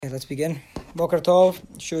Okay, let's begin. Boker Tov,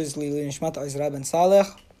 Shuz Lili Nishmat Ezra ben Saleh,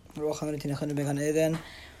 Ruach HaMerit Tinechenu Began Eden.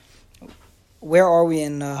 Where are we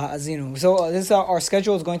in Haazinu? So this is our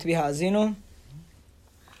schedule is going to be Haazinu.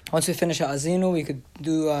 Once we finish Haazinu, we could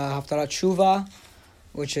do Haftarah Tshuva,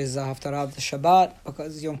 which is Haftarah of the Shabbat,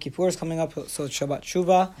 because Yom Kippur is coming up, so it's Shabbat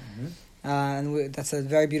Tshuva. That's a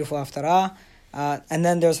very beautiful Haftarah. And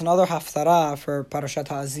then there's another Haftarah for Parashat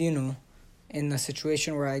Haazinu, in the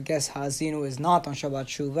situation where I guess Haazinu is not on Shabbat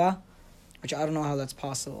Shuvah, which I don't know how that's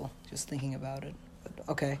possible, just thinking about it. But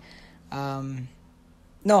okay.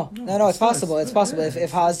 No, it's possible. It's possible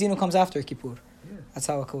if Haazinu comes after Kippur. Yeah. That's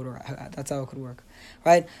how it could work.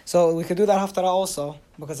 Right? So we could do that Haftarah also,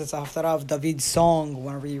 because it's a Haftarah of David's song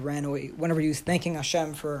whenever he ran away, whenever he was thanking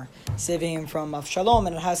Hashem for saving him from Avshalom,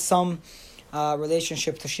 and it has some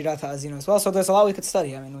relationship to Shirat Haazinu as well. So there's a lot we could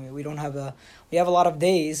study. I mean, we have a lot of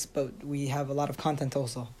days, but we have a lot of content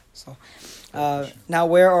also. So now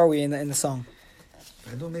where are we in the song?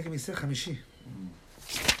 I don't make me say Chamishi.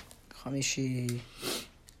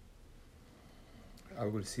 I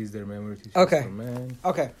will seize their memory to Okay.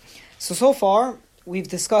 Okay. So far we've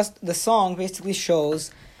discussed the song basically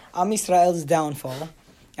shows Am Yisrael's downfall,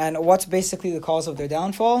 and what's basically the cause of their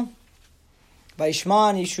downfall?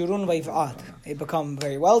 Vayishman Yishurun Vayiv'at. They become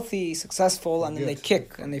very wealthy, successful, and then they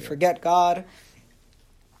kick and they forget God.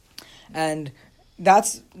 And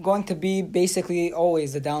that's going to be basically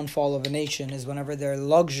always the downfall of a nation, is whenever their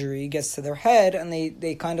luxury gets to their head and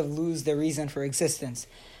they kind of lose their reason for existence.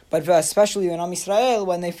 But especially in Am Yisrael,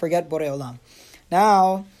 when they forget Borei Olam.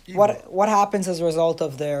 Now, what happens as a result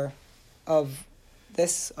of their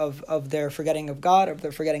forgetting of God, of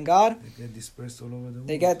their forgetting God? They get dispersed all over the world.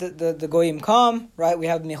 They get the goyim come, right? We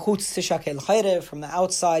have mechutz tishak el chayrev, from the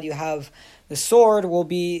outside. You have the sword will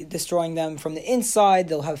be destroying them. From the inside,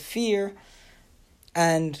 they'll have fear.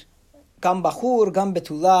 And gam bachur, gam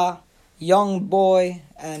betula, young boy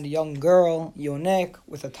and young girl, yonek,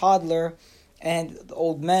 with a toddler, and the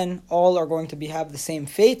old men, all are going to have the same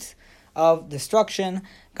fate of destruction.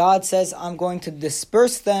 God says, I'm going to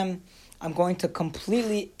disperse them. I'm going to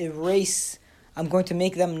completely erase, I'm going to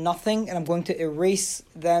make them nothing, and I'm going to erase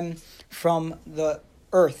them from the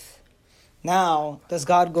earth. Now, does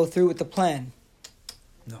God go through with the plan?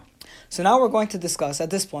 No. So now we're going to discuss,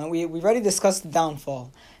 at this point, we've already discussed the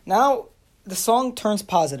downfall. Now, the song turns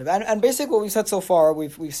positive. And basically what we've said so far,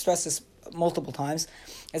 we've stressed this multiple times,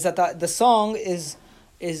 is that the song is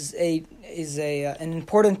an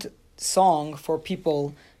important song for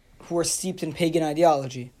people who are steeped in pagan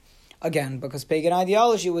ideology. Again, because pagan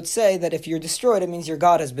ideology would say that if you're destroyed, it means your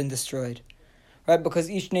God has been destroyed, right? Because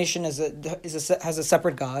each nation has a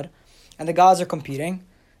separate God, and the gods are competing.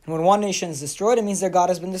 And when one nation is destroyed, it means their God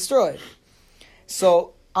has been destroyed.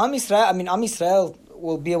 So Am Yisrael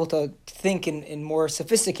will be able to think in more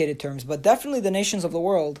sophisticated terms, but definitely the nations of the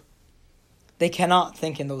world, they cannot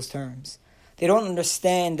think in those terms. They don't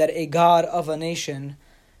understand that a God of a nation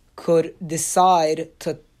could decide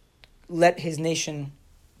to let his nation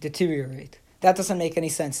deteriorate. That doesn't make any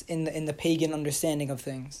sense in the pagan understanding of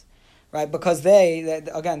things, right? Because they're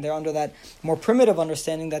under that more primitive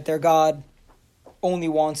understanding that their God only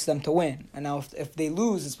wants them to win, and now if they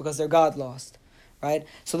lose, it's because their God lost, right?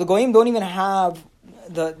 So the goyim don't even have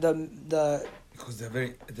the because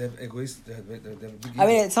they're egoist. They're big. I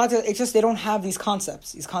mean, it's just they don't have these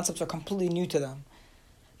concepts. These concepts are completely new to them,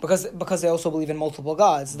 because they also believe in multiple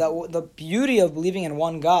gods. That the beauty of believing in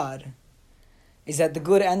one God is that the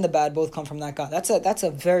good and the bad both come from that God. That's a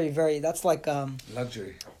very, very, that's like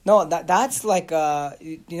luxury. No, that's like the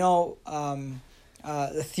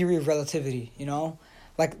theory of relativity.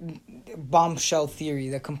 Like bombshell theory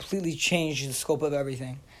that completely changed the scope of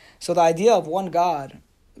everything. So the idea of one God,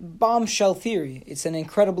 bombshell theory, it's an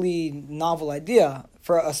incredibly novel idea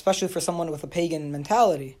especially for someone with a pagan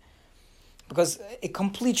mentality, because it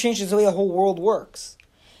completely changes the way the whole world works.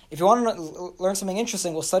 If you want to learn something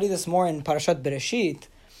interesting, we'll study this more in Parashat Bereshit.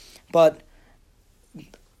 But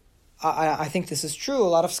I think this is true. A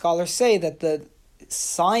lot of scholars say that the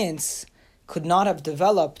science could not have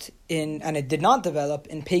developed and it did not develop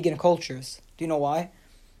in pagan cultures. Do you know why?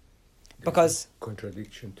 Because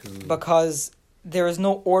there is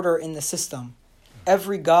no order in the system.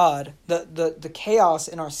 Every god, the chaos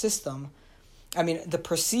in our system, the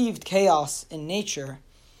perceived chaos in nature,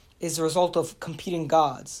 is a result of competing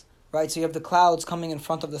gods, right? So you have the clouds coming in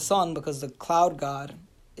front of the sun because the cloud god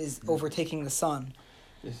is overtaking the sun.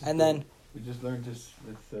 We just learned this.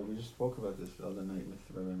 We just spoke about this the other night with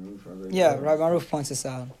Rabbi Maruf. Rabbi Maruf points this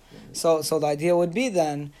out. So the idea would be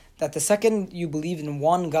then that the second you believe in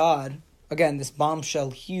one God, again, this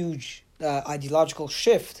bombshell, huge ideological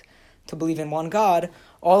shift to believe in one God,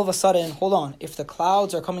 all of a sudden, hold on, if the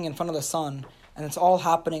clouds are coming in front of the sun and it's all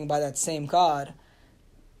happening by that same God,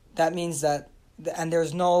 that means that, and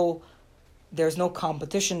there's no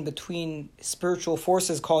competition between spiritual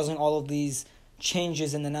forces causing all of these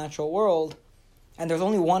changes in the natural world, and there's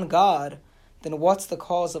only one God, then what's the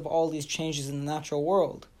cause of all these changes in the natural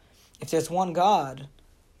world? If there's one God,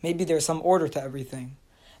 maybe there's some order to everything.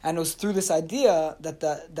 And it was through this idea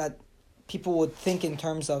that people would think in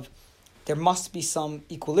terms of there must be some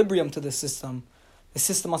equilibrium to the system. The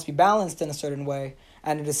system must be balanced in a certain way,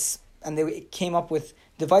 and they came up with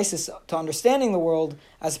devices to understanding the world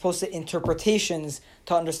as opposed to interpretations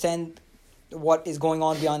to understand what is going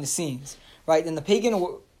on behind the scenes. Right? In the pagan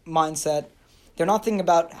mindset, they're not thinking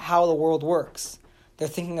about how the world works. They're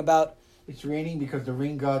thinking about it's raining because the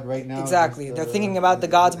rain god right now. Exactly. They're thinking about the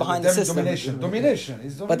gods behind the system. Domination.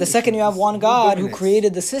 But the second you have one God who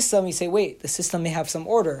created the system, you say, wait, the system may have some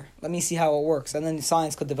order. Let me see how it works. And then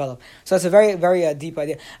science could develop. So it's a very, very deep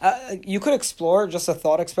idea. You could explore just a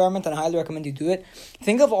thought experiment, and I highly recommend you do it.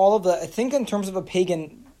 Think in terms of a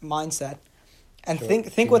pagan mindset, and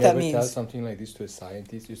think what that means. Tell something like this to a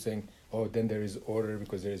scientist. You're saying, oh, then there is order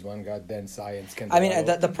because there is one God. Then science can. I mean,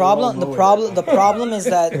 the problem is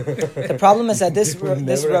that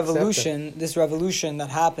this revolution that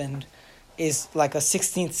happened is like a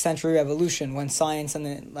 16th century revolution when science and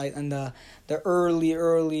the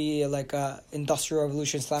early industrial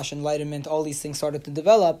revolution / enlightenment, all these things started to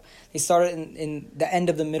develop. They started in the end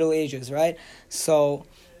of the Middle Ages, right? So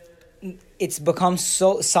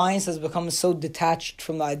science has become so detached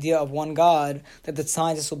from the idea of one God that the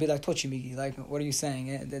scientists will be like, Tochimigi, like, what are you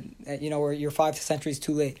saying? You're 5 centuries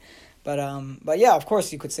too late. But yeah, of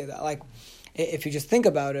course you could say that. Like, if you just think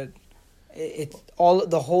about it,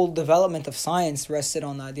 the whole development of science rested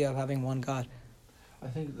on the idea of having one God. I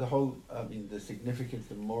think the significance,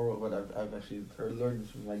 the moral, what I've actually learned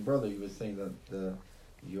from my brother, he was saying that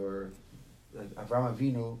Avraham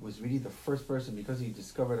Avinu was really the first person, because he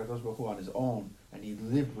discovered HaKadosh Baruch Hu on his own, and he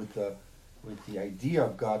lived with the idea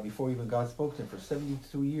of God before even God spoke to him. For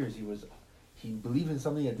 72 years, he believed in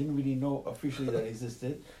something that didn't really know officially that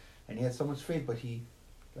existed, and he had so much faith. But he,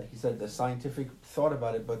 like he said, the scientific thought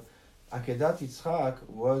about it. But Akedat Yitzchak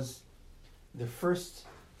was the first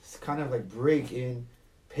kind of like break in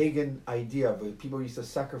pagan idea, but people used to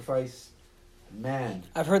sacrifice man.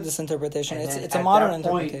 I've heard this interpretation. It's a that modern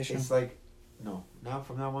point, interpretation. it's like, no, now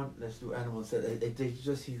from now on, let's do animals. He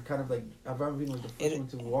kind of like, Avraham Avinu was the first one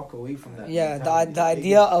to walk away from that. Yeah, the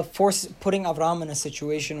idea of putting Avraham in a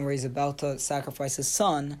situation where he's about to sacrifice his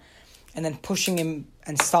son, and then pushing him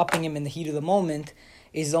and stopping him in the heat of the moment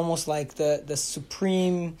is almost like the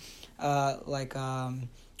supreme,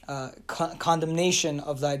 condemnation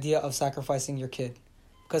of the idea of sacrificing your kid,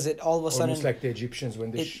 because it all of a sudden almost like the Egyptians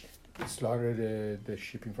when they slaughtered the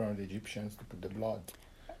sheep in front of the Egyptians to put the blood.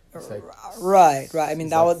 Like, right. I mean,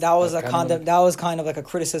 that was kind of like a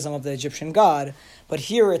criticism of the Egyptian god, but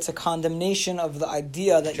here it's a condemnation of the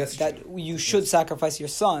idea that you should sacrifice your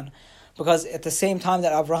son, because at the same time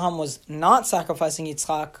that Abraham was not sacrificing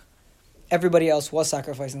Yitzchak, everybody else was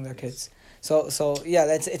sacrificing their kids. So yeah,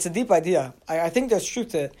 it's a deep idea. I think there's truth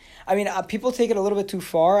to it. I mean, people take it a little bit too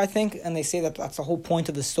far, I think, and they say that that's the whole point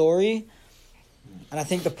of the story. And I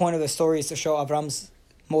think the point of the story is to show Abraham's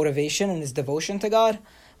motivation and his devotion to God.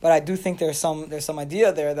 But I do think there's some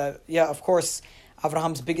idea there that, yeah, of course,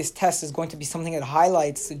 Abraham's biggest test is going to be something that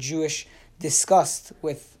highlights the Jewish disgust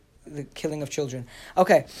with the killing of children.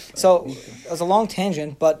 Okay, so it was a long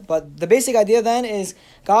tangent, but the basic idea then is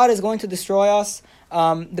God is going to destroy us.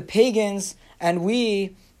 The pagans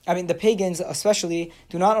the pagans especially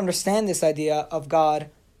do not understand this idea of God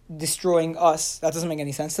destroying us. That doesn't make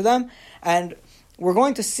any sense to them. And we're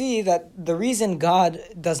going to see that the reason God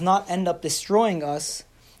does not end up destroying us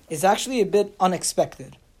is actually a bit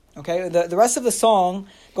unexpected. Okay, the rest of the song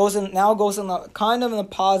goes in a kind of in a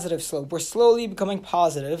positive slope. We're slowly becoming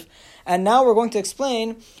positive, and now we're going to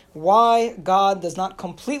explain why God does not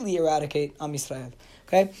completely eradicate Am Yisrael.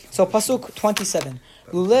 Okay, so pasuk 27.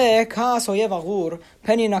 Lule kaas oyev agur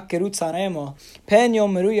pen yinakkeru tzaremo pen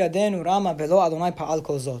yomeru yadenu rama velo Adonai pa'al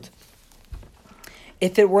kol zot.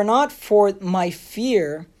 If it were not for my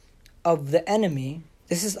fear of the enemy,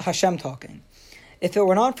 this is Hashem talking. If it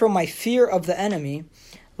were not for my fear of the enemy,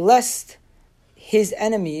 lest his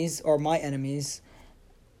enemies or my enemies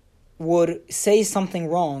would say something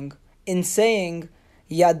wrong in saying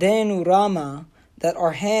Yadenu Rama, that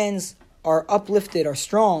our hands are uplifted, are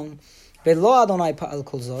strong, Velo Adonai Pa'al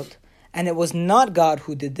Kol Zot, and it was not God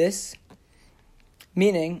who did this,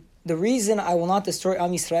 meaning the reason I will not destroy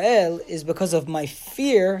Am Yisrael is because of my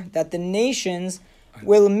fear that the nations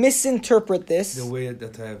will misinterpret this, The way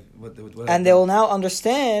that I have, what and they will now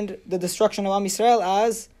understand the destruction of Am Yisrael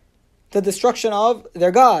as the destruction of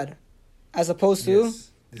their God, as opposed to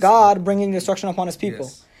Yes. God bringing destruction upon His people.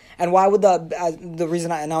 Yes. And why would the reason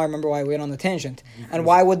now I remember why we went on the tangent. And Because-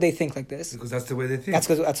 why would they think like this? Because that's the way they think.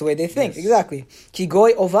 That's the way they think. Yes. Exactly. Ki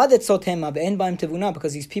goy ovad et sotema ve'en ba'im tevuna,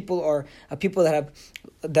 because these people are people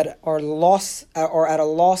that are lost or at a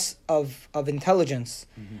loss of intelligence,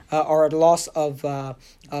 or at a loss of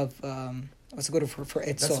what's good for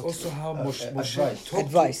That's etzot. also how Moshe advice. talked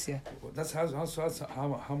Advice, to, yeah. That's how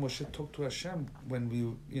Moshe talked to Hashem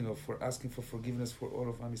when for asking for forgiveness for all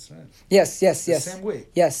of Am Yisrael. Yes. The same way.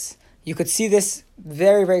 Yes. You could see this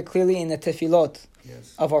very, very clearly in the tefillot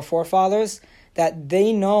Yes. of our forefathers, that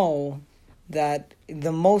they know that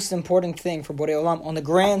the most important thing for Borei Olam on the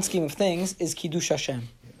grand scheme of things is Kiddush Hashem.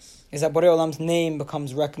 Yes. Is that Borei Olam's name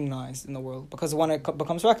becomes recognized in the world. Because when it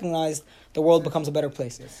becomes recognized, the world becomes a better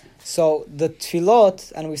place. Yes. So the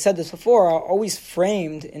tefillot, and we've said this before, are always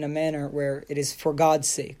framed in a manner where it is for God's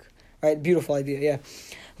sake. Right? Beautiful idea, yeah.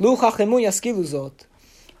 Lu chachemu yaskilu zot.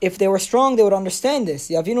 If they were strong, they would understand this.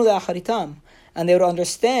 Yavinu le'acharitam. And they would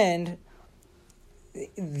understand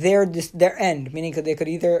their end. Meaning that they could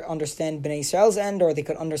either understand Bnei Israel's end, or they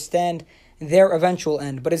could understand their eventual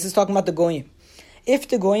end. But this is talking about the Goyim. If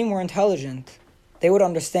the Goyim were intelligent, they would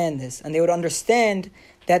understand this. And they would understand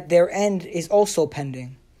that their end is also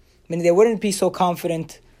pending. Meaning they wouldn't be so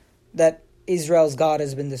confident that Israel's God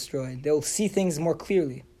has been destroyed. They'll see things more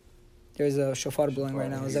clearly. There's a shofar blowing right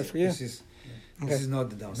now. Is that for you? This is not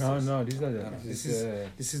the downstairs. No, this is not No, that. no, this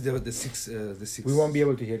is the six. The six. We won't be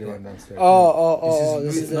able to hear the one downstairs.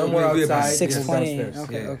 This is no the more we- outside. 620. Downstairs.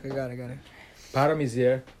 Okay, Yeah. okay, got it. Param is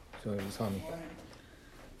here, so it's on.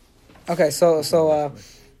 Okay, so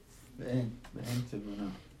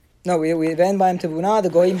no, we ben ba'im tevuna. The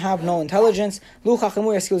goyim have no intelligence. Lu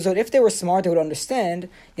chachemu yaskilu zot. If they were smart, they would understand.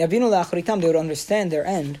 Yavinu le'acharitam. They would understand their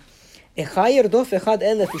end. Echai yirdof echad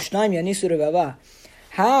elef u'shnayim yanisu revava.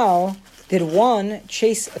 How did one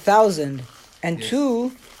chase 1,000 and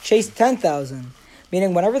two chase 10,000?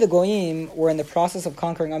 Meaning, whenever the goyim were in the process of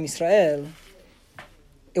conquering Am Yisrael,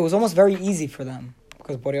 it was almost very easy for them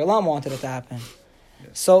because Borei Olam wanted it to happen.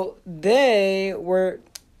 So they were,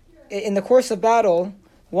 in the course of battle,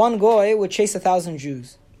 one goy would chase 1,000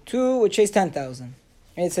 Jews, two would chase 10,000.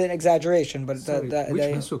 It's an exaggeration, but Which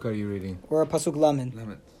pasuk are you reading? we're a pasuk lamed.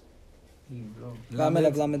 Lamed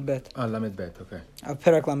of lamed bet. Ah, Lamed Bet, okay. Of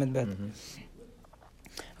Perek lamed bet.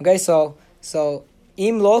 Okay, so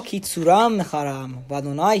im lo kitzuram mecharam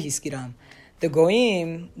vadonai hiskiram. The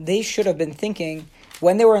goyim, they should have been thinking,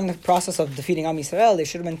 when they were in the process of defeating Am Yisrael, they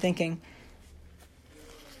should have been thinking,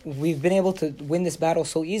 we've been able to win this battle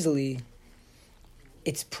so easily.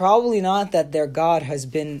 It's probably not that their God has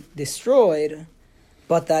been destroyed,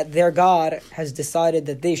 but that their God has decided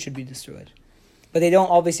that they should be destroyed. But they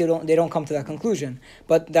don't come to that conclusion.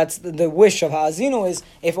 But that's the wish of Haazinu is,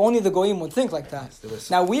 if only the goyim would think like that.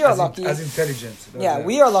 Now we are lucky as intelligent.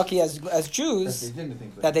 we are lucky as Jews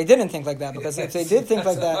that they didn't think like that. Because if they did think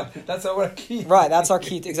like that, that's our key. right? That's our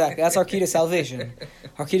key. Exactly. That's our key to salvation.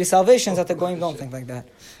 Our key to salvation is that the goyim don't think like that.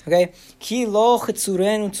 Okay? Ki lo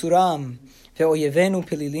chitzurenu tzuram ve'oyevenu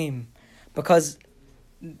pililim, because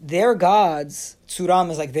their gods,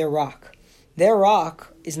 tzuram is like their rock. Their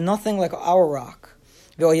rock is nothing like our rock.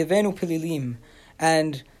 Ve'oyevenu pililim,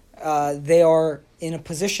 and they are in a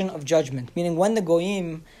position of judgment. Meaning, when the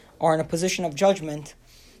goyim are in a position of judgment,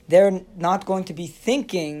 they're not going to be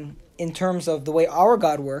thinking in terms of the way our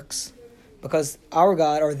God works, because our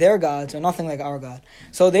God or their gods are nothing like our God.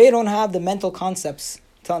 So they don't have the mental concepts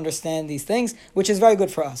to understand these things, which is very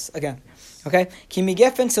good for us. Again, okay. Ki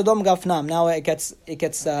migefen Sodom gafnam. Now it gets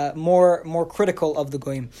more critical of the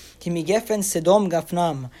goyim. Ki migefen Sodom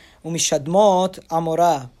gafnam umishadmot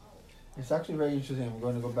amora. It's actually very interesting. I'm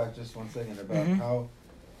going to go back just 1 second about how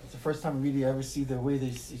it's the first time really I ever see the way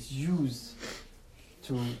it's used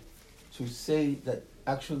to say that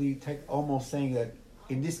actually almost saying that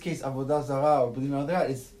in this case avodah zarah or believing on that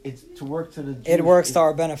it's to work to the Jewish, It works to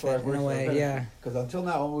our benefit in a way, yeah. Because until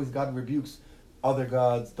now, always God rebukes other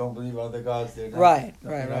gods. Don't believe in other gods. They're not, Right.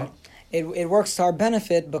 know? It works to our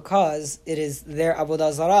benefit because it is their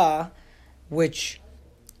avodah zarah, which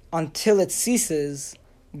until it ceases,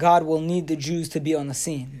 God will need the Jews to be on the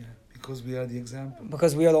scene. Yeah, because we are the example.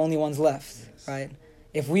 Because we are the only ones left, Yes. right?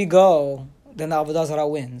 If we go, then the avodah zarah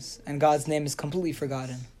wins, and God's name is completely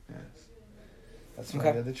forgotten. Yes. That's why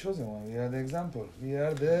Okay. we are the chosen one. We are the example. We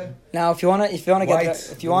are the Now, if you want to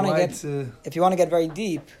get very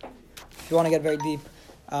deep,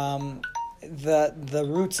 the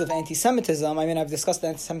roots of anti-Semitism. I mean, I've discussed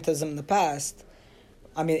anti-Semitism in the past,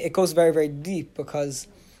 I mean, it goes very, very deep because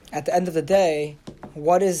at the end of the day,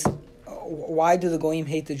 why do the Goyim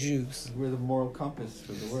hate the Jews? We're the moral compass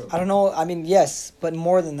for the world. I don't know. I mean, yes, but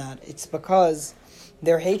more than that. It's because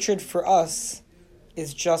their hatred for us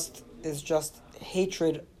is just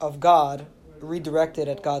hatred of God redirected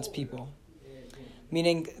at God's people.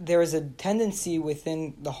 Meaning there is a tendency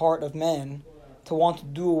within the heart of man to want to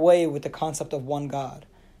do away with the concept of one God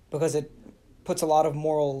because it puts a lot of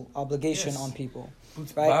moral obligation on people.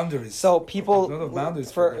 Right? Boundaries. So people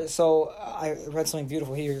boundaries so I read something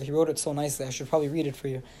beautiful here. He wrote it so nicely. I should probably read it for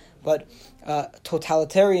you. But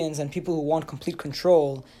totalitarians and people who want complete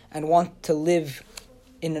control and want to live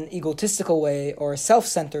in an egotistical way or a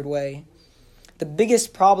self-centered way, the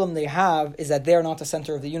biggest problem they have is that they're not the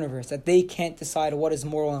center of the universe, that they can't decide what is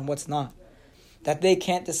moral and what's not, that they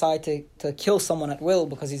can't decide to kill someone at will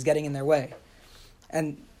because he's getting in their way.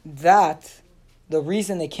 And the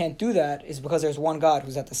reason they can't do that is because there's one God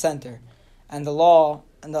who's at the center, and the law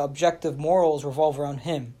and the objective morals revolve around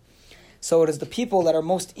him. So it is the people that are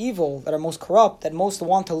most evil, that are most corrupt, that most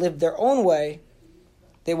want to live their own way.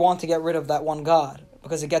 They want to get rid of that one God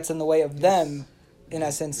because it gets in the way of them, in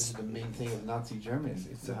essence. This is the main thing of Nazi Germany.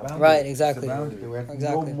 It's a boundary. Right, exactly. They had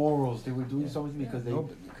no morals. They were doing something because they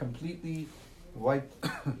completely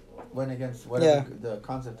went against whatever the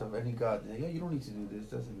concept of any God. You don't need to do this.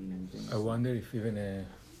 Doesn't mean anything. I wonder if even I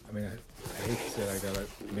hate to say like that,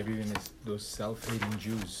 but maybe even those self-hating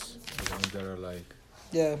Jews, the ones that are like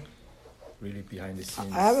really behind the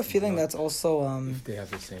scenes. I have a feeling that's also if they have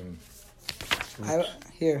the same.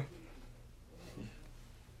 Here.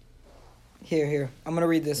 I'm gonna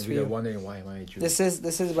read this maybe for you. They're wondering why am I a Jew? This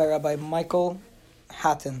is by Rabbi Michael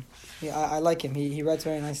Hatton. I like him. He writes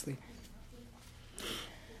very nicely.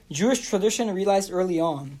 Jewish tradition realized early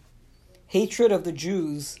on, hatred of the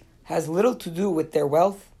Jews has little to do with their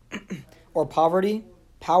wealth or poverty,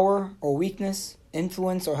 power or weakness,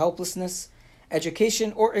 influence or helplessness,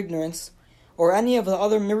 education or ignorance, or any of the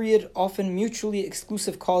other myriad, often mutually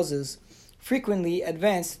exclusive causes frequently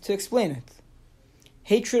advanced to explain it.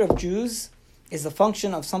 Hatred of Jews is the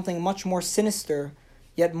function of something much more sinister,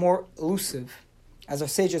 yet more elusive. As our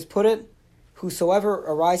sages put it, whosoever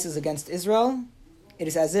arises against Israel, it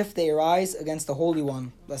is as if they arise against the Holy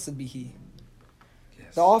One, blessed be He.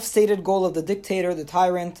 Yes. The oft-stated goal of the dictator, the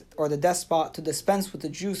tyrant, or the despot to dispense with the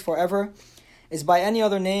Jews forever is by any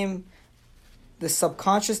other name the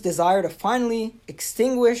subconscious desire to finally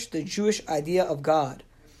extinguish the Jewish idea of God,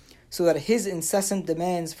 so that his incessant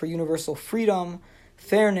demands for universal freedom,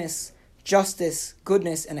 fairness, justice,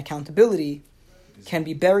 goodness, and accountability can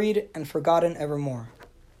be buried and forgotten evermore.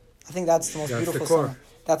 I think that's the most beautiful song.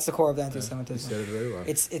 That's the core of the anti-Semitism. You said it very well.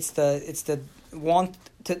 It's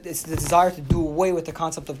the desire to do away with the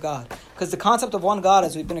concept of God, because the concept of one God,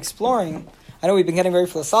 as we've been exploring, I know we've been getting very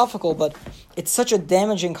philosophical, but it's such a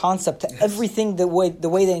damaging concept to everything the way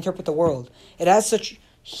they interpret the world. It has such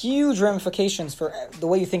huge ramifications for the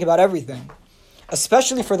way you think about everything,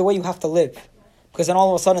 especially for the way you have to live, because then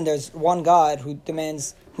all of a sudden there's one God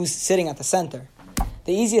who's sitting at the center.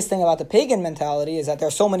 The easiest thing about the pagan mentality is that there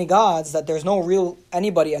are so many gods that there's no real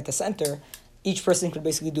anybody at the center. Each person could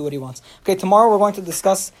basically do what he wants. Okay, tomorrow we're going to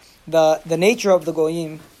discuss the nature of the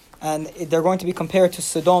Goyim, and they're going to be compared to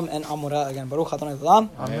Sodom and Amorah again. Baruch Adonai Olam.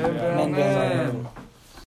 Amen. Amen.